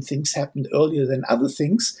that certain things happened earlier than other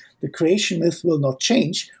things, the creation myth will not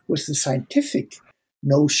change, whereas the scientific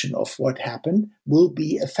notion of what happened will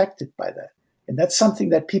be affected by that. And that's something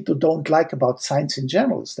that people don't like about science in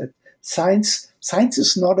general, is that science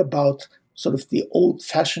is not about sort of the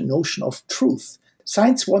old-fashioned notion of truth.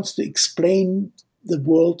 Science wants to explain the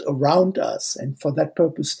world around us, and for that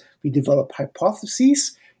purpose, we develop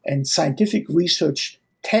hypotheses, and scientific research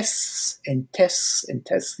tests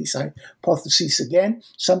these hypotheses again.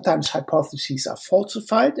 Sometimes hypotheses are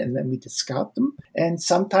falsified, and then we discard them. And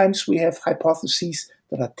sometimes we have hypotheses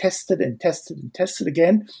that are tested and tested and tested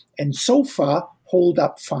again, and so far hold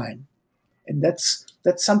up fine. And that's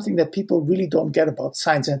something that people really don't get about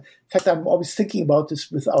science. And in fact, I'm always thinking about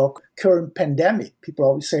this with our current pandemic. People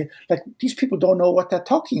always say, like, these people don't know what they're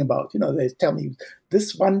talking about. They tell me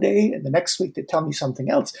this one day, and the next week they tell me something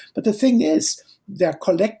else. But the thing is, they're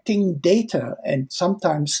collecting data, and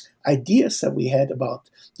sometimes ideas that we had about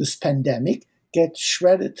this pandemic get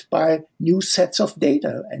shredded by new sets of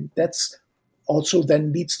data. And that's also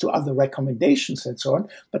then leads to other recommendations and so on.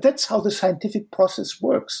 But that's how the scientific process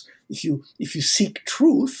works. If you seek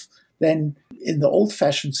truth, then in the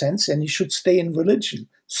old-fashioned sense, then you should stay in religion.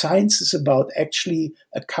 Science is about actually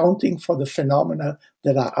accounting for the phenomena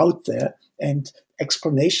that are out there, and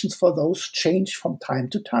explanations for those change from time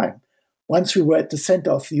to time. Once we were at the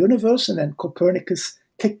center of the universe, and then Copernicus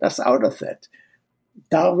kicked us out of that.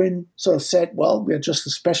 Darwin sort of said, well, we're just a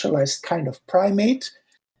specialized kind of primate.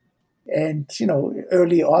 And,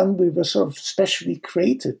 early on, we were sort of specially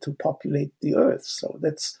created to populate the Earth. So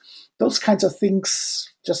those kinds of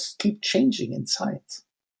things just keep changing in science.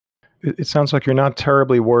 It sounds like you're not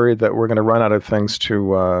terribly worried that we're going to run out of things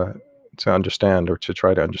to understand, or to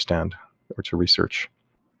try to understand, or to research.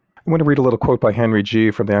 I'm going to read a little quote by Henry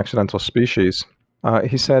G. from The Accidental Species.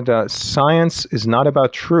 He said, "Science is not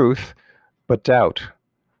about truth, but doubt.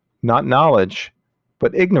 Not knowledge,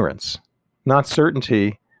 but ignorance. Not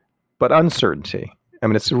certainty, but uncertainty." I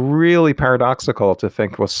mean, it's really paradoxical to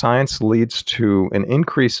think, well, science leads to an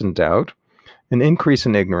increase in doubt, an increase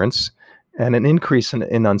in ignorance, and an increase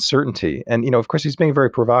in uncertainty. And, of course, he's being very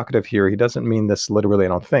provocative here. He doesn't mean this literally, I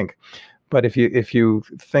don't think. But if you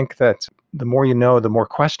think that the more you know, the more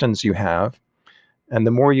questions you have, and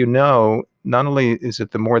the more you know, not only is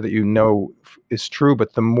it the more that you know is true,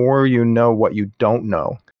 but the more you know what you don't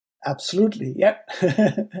know. Absolutely, yeah.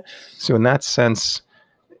 So in that sense,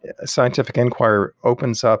 scientific inquiry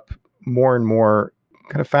opens up more and more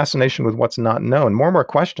kind of fascination with what's not known, more and more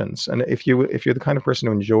questions. And if you're the kind of person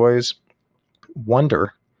who enjoys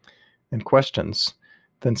wonder and questions,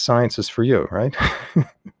 then science is for you, right?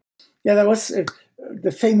 Yeah, that was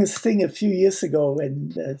the famous thing a few years ago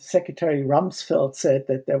when Secretary Rumsfeld said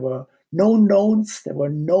that there were known knowns, there were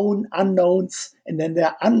known unknowns, and then there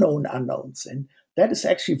are unknown unknowns. And that is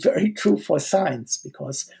actually very true for science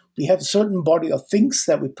because we have a certain body of things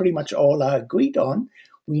that we pretty much all are agreed on.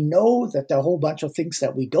 We know that there are a whole bunch of things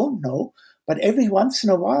that we don't know, but every once in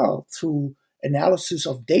a while, through analysis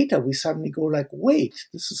of data, we suddenly go like, wait,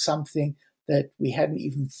 this is something that we hadn't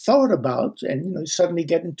even thought about, and you suddenly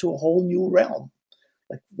get into a whole new realm.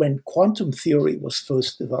 Like when quantum theory was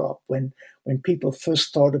first developed, when people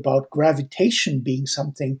first thought about gravitation being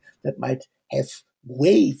something that might have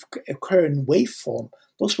occur in waveform,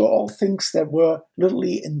 those were all things that were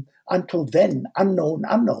literally until then unknown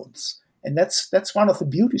unknowns. And that's one of the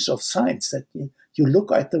beauties of science, that you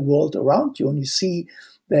look at the world around you and you see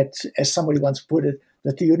that, as somebody once put it,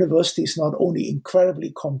 that the universe is not only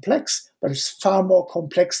incredibly complex, but it's far more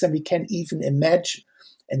complex than we can even imagine.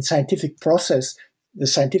 And the scientific process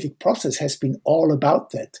has been all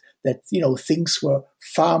about that things were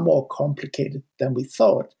far more complicated than we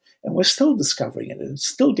thought. And we're still discovering it, and it's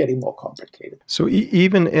still getting more complicated. So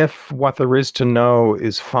even if what there is to know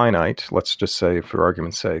is finite, let's just say for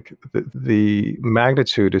argument's sake, the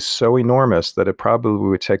magnitude is so enormous that it probably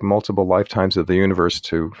would take multiple lifetimes of the universe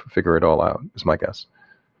to figure it all out, is my guess.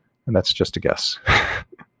 And that's just a guess.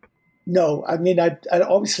 No, I mean, I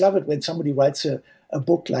always love it when somebody writes a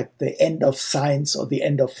book like The End of Science or The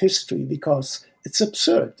End of History, because it's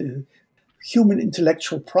absurd. The human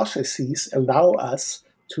intellectual processes allow us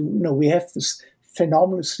to, we have this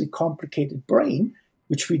phenomenally complicated brain,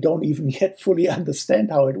 which we don't even yet fully understand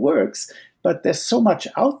how it works. But there's so much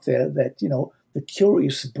out there that, the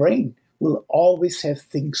curious brain will always have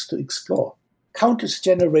things to explore. Countless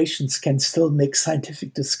generations can still make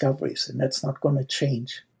scientific discoveries, and that's not going to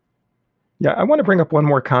change. Yeah, I want to bring up one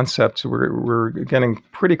more concept. We're getting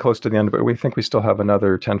pretty close to the end, but we think we still have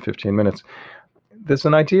another 10, 15 minutes. There's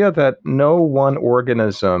an idea that no one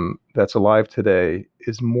organism that's alive today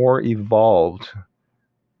is more evolved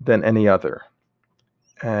than any other.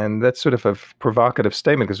 And that's sort of a provocative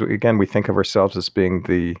statement because, again, we think of ourselves as being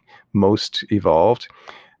the most evolved.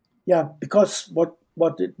 Yeah, because what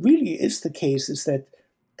it really is the case is that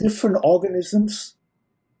different organisms,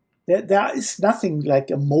 there is nothing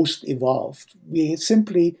like a most evolved.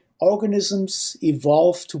 Organisms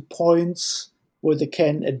evolve to points where they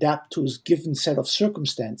can adapt to a given set of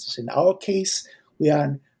circumstances. In our case, we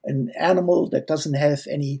are an animal that doesn't have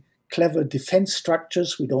any clever defense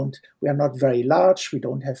structures. We are not very large. We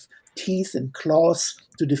don't have teeth and claws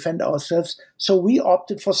to defend ourselves. So we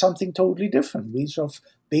opted for something totally different. We sort of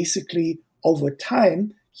basically, over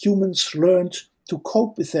time, humans learned to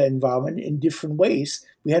cope with their environment in different ways.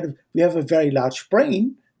 We have a very large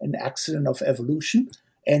brain, an accident of evolution,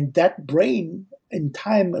 and that brain in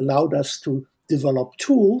time allowed us to develop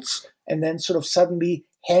tools and then sort of suddenly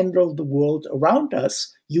handle the world around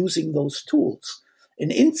us using those tools. An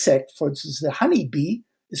insect, for instance, the honeybee,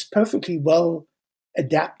 is perfectly well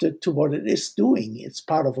adapted to what it is doing. It's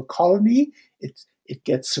part of a colony. It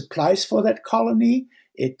gets supplies for that colony.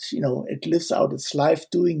 It lives out its life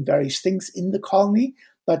doing various things in the colony,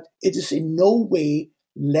 but it is in no way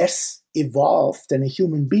less evolved than a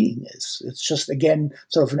human being is. It's just, again,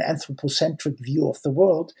 sort of an anthropocentric view of the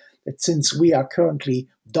world, that since we are currently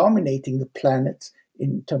dominating the planet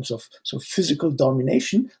in terms of sort of physical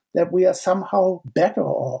domination, that we are somehow better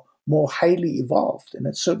or more highly evolved. And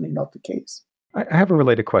that's certainly not the case. I have a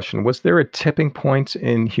related question. Was there a tipping point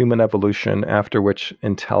in human evolution after which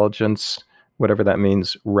intelligence, whatever that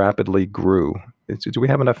means, rapidly grew? Do we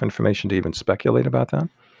have enough information to even speculate about that?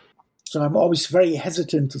 So I'm always very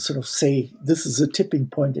hesitant to sort of say this is a tipping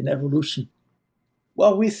point in evolution.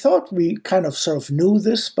 Well, we thought we kind of sort of knew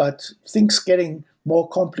this, but things getting more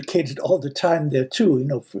complicated all the time there too.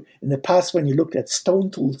 In the past, when you looked at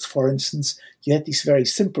stone tools, for instance, you had these very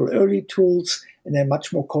simple early tools, and then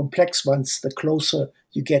much more complex ones the closer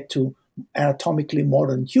you get to anatomically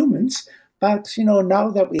modern humans. But now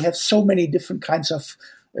that we have so many different kinds of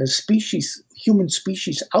human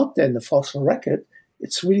species out there in the fossil record,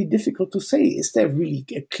 it's really difficult to say, is there really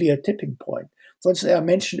a clear tipping point? For instance, I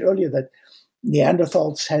mentioned earlier that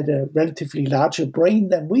Neanderthals had a relatively larger brain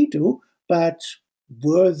than we do, but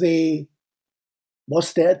was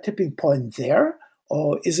there a tipping point there?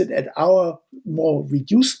 Or is it at our more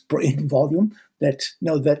reduced brain volume that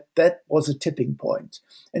was a tipping point?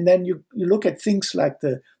 And then you look at things like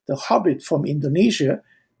the hobbit from Indonesia,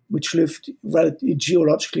 which lived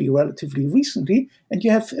geologically relatively recently, and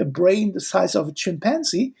you have a brain the size of a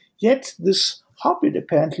chimpanzee, yet this hobbit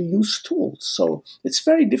apparently used tools. So it's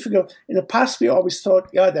very difficult. In the past, we always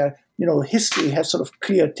thought, there are history has sort of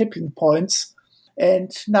clear tipping points.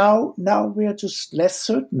 And now we are just less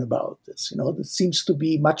certain about this. It seems to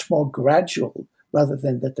be much more gradual rather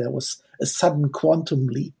than that there was a sudden quantum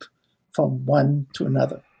leap from one to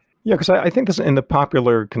another. Yeah, because I think this in the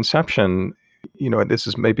popular conception, this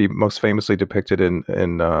is maybe most famously depicted in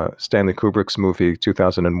Stanley Kubrick's movie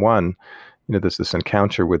 2001. There's this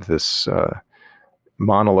encounter with this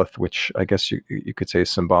monolith, which I guess you could say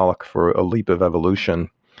is symbolic for a leap of evolution,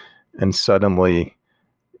 and suddenly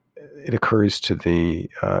it occurs to the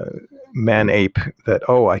man ape that,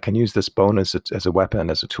 oh, I can use this bone as a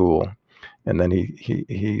weapon, as a tool. And then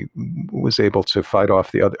he was able to fight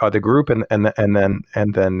off the other group, and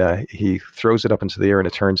then he throws it up into the air, and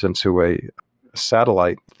it turns into a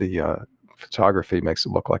satellite. The photography makes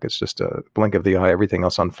it look like it's just a blink of the eye. Everything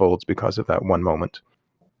else unfolds because of that one moment.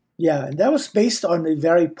 Yeah, and that was based on a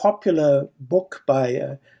very popular book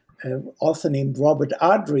by an author named Robert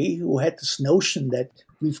Ardrey, who had this notion that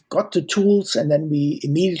we've got the tools, and then we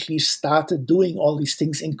immediately started doing all these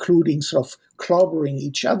things, including sort of clobbering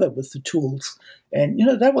each other with the tools. And,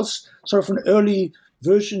 that was sort of an early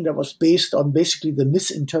version that was based on basically the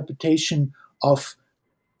misinterpretation of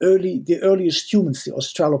the earliest humans, the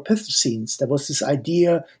Australopithecines. There was this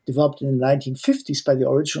idea developed in the 1950s by the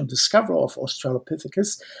original discoverer of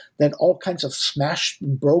Australopithecus that all kinds of smashed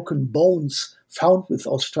and broken bones found with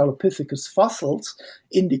Australopithecus fossils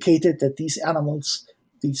indicated that these animals,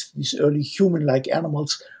 these early human-like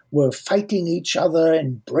animals, were fighting each other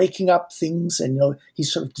and breaking up things. And, he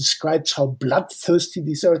sort of describes how bloodthirsty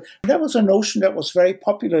these are. That was a notion that was very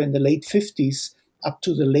popular in the late 50s up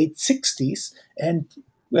to the late 60s. And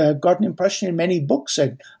got an impression in many books.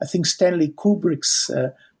 And I think Stanley Kubrick's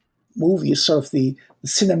movie is sort of the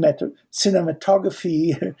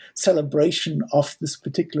cinematography celebration of this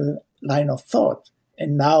particular line of thought.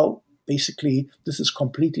 And now, basically, this is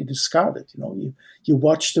completely discarded. You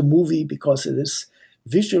watch the movie because it is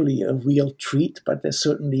visually a real treat, but there's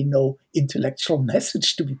certainly no intellectual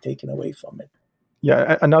message to be taken away from it.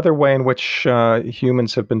 Yeah, another way in which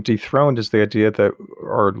humans have been dethroned is the idea that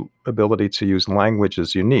our ability to use language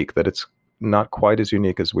is unique, that it's not quite as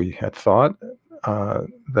unique as we had thought,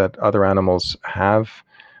 that other animals have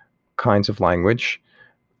kinds of language,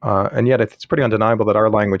 and yet it's pretty undeniable that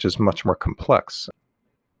our language is much more complex.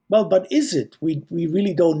 Well, but is it? We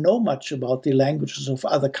really don't know much about the languages of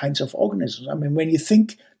other kinds of organisms. I mean, when you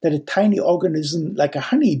think that a tiny organism like a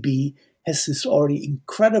honeybee has this already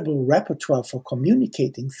incredible repertoire for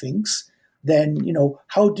communicating things, then,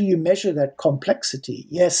 how do you measure that complexity?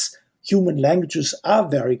 Yes, human languages are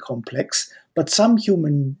very complex, but some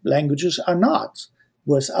human languages are not,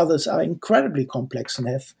 whereas others are incredibly complex and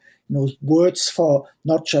have, words for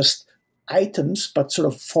not just items, but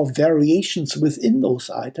sort of for variations within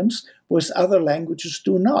those items, whereas other languages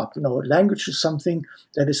do not. Language is something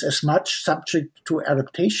that is as much subject to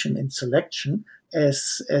adaptation and selection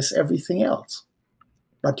as everything else.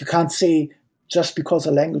 But you can't say just because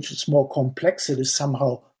a language is more complex, it is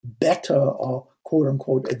somehow better or quote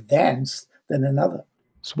unquote advanced than another.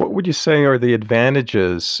 So what would you say are the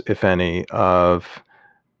advantages, if any, of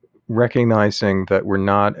recognizing that we're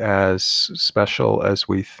not as special as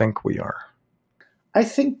we think we are? I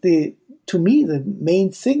think to me, the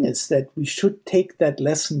main thing is that we should take that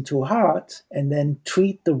lesson to heart and then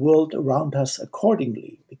treat the world around us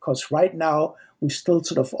accordingly. Because right now, we're still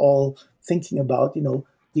sort of all thinking about,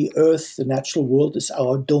 the earth, the natural world is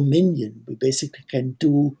our dominion. We basically can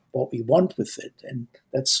do what we want with it. And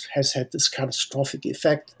that has had this catastrophic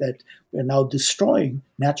effect that we're now destroying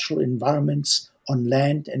natural environments on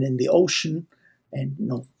land and in the ocean, and,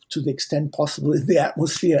 to the extent possible in the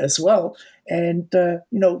atmosphere as well. And,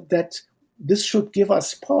 that this should give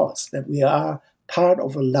us pause, that we are part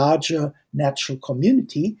of a larger natural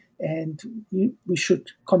community, and we should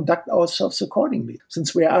conduct ourselves accordingly.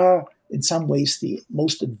 Since we are, in some ways, the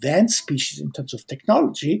most advanced species in terms of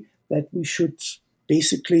technology, that we should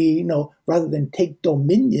basically, rather than take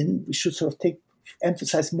dominion, we should sort of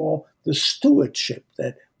emphasize more the stewardship,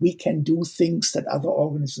 that we can do things that other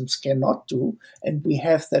organisms cannot do, and we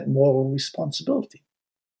have that moral responsibility.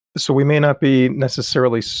 So we may not be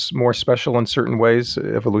necessarily more special in certain ways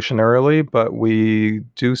evolutionarily, but we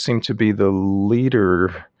do seem to be the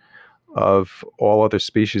leader of all other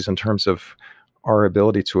species in terms of our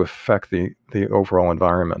ability to affect the overall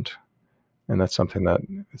environment. And that's something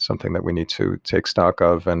that we need to take stock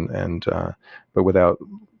of, but without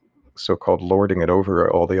so-called lording it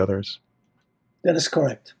over all the others. That is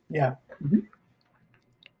correct. Yeah. Mm-hmm.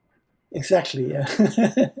 Exactly. Yeah.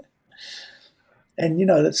 And,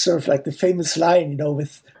 that's sort of like the famous line,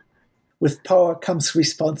 with with power comes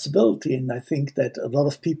responsibility. And I think that a lot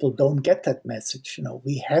of people don't get that message.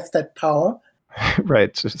 We have that power.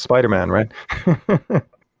 Right. So Spider-Man, right?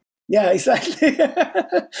 Yeah, exactly.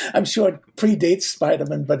 I'm sure it predates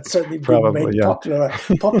Spider-Man, but certainly being Probably, made yeah.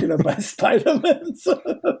 popular by Spider-Man. So.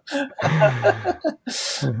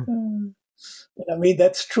 I mean,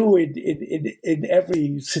 that's true in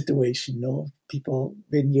every situation. People,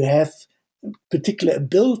 when you have particular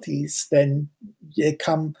abilities, then they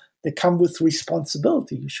come with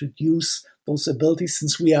responsibility. You should use those abilities.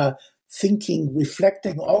 Since we are thinking,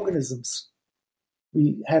 reflecting organisms,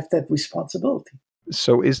 we have that responsibility.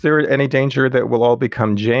 So is there any danger that we'll all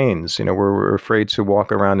become Janes? We're afraid to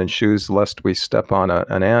walk around in shoes lest we step on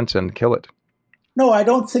an ant and kill it. No, I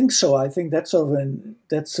don't think so. I think that's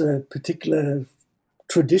a particular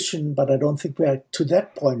tradition, but I don't think we are to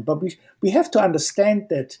that point. But we have to understand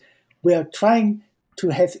that we are trying to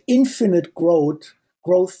have infinite growth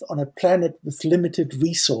on a planet with limited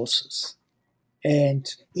resources.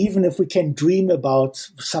 And even if we can dream about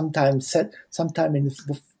sometime in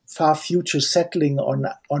the far future settling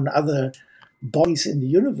on other bodies in the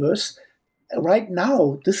universe, right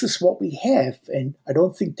now this is what we have, and I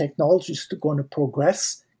don't think technology is going to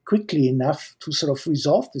progress quickly enough to sort of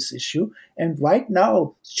resolve this issue. And right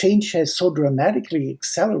now, change has so dramatically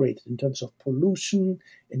accelerated in terms of pollution,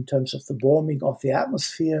 in terms of the warming of the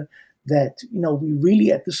atmosphere, that we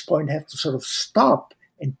really at this point have to sort of stop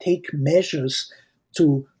and take measures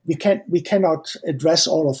to. We cannot address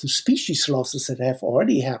all of the species losses that have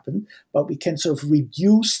already happened, but we can sort of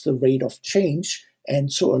reduce the rate of change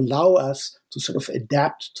and so allow us to sort of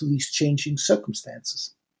adapt to these changing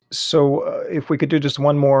circumstances. So if we could do just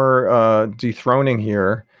one more dethroning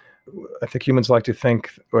here, I think humans like to think,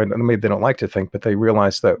 or maybe they don't like to think, but they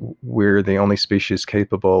realize that we're the only species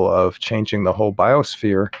capable of changing the whole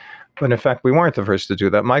biosphere. But in fact, we weren't the first to do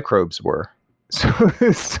that. Microbes were. So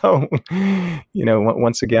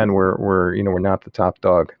once again, we're not the top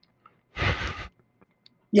dog.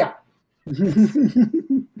 Yeah.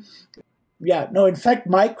 Yeah. No, in fact,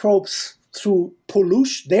 microbes, through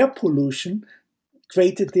their pollution,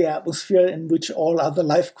 created the atmosphere in which all other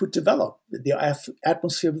life could develop, the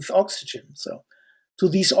atmosphere with oxygen. So to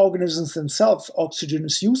these organisms themselves, oxygen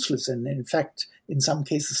is useless and, in fact, in some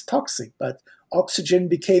cases toxic. But oxygen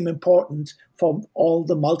became important for all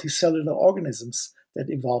the multicellular organisms that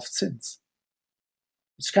evolved since.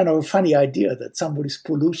 It's kind of a funny idea that somebody's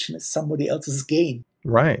pollution is somebody else's gain.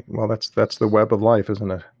 Right. Well, that's the web of life,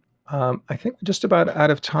 isn't it? I think we're just about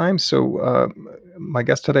out of time. So my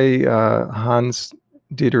guest today, Hans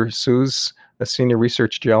Dieter Suess, a senior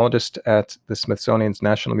research geologist at the Smithsonian's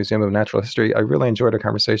National Museum of Natural History. I really enjoyed our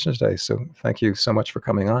conversation today. So thank you so much for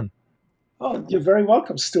coming on. Oh, you're very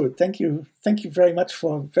welcome, Stuart. Thank you. Thank you very much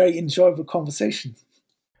for a very enjoyable conversation.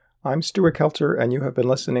 I'm Stuart Kelter, and you have been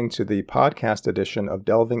listening to the podcast edition of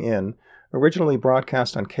Delving In, originally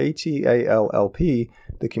broadcast on KTAL-LP,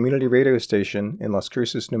 the community radio station in Las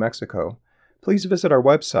Cruces, New Mexico. Please visit our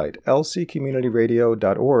website,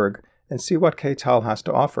 lccommunityradio.org, and see what KTAL has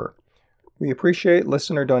to offer. We appreciate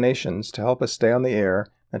listener donations to help us stay on the air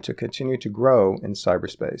and to continue to grow in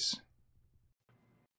cyberspace.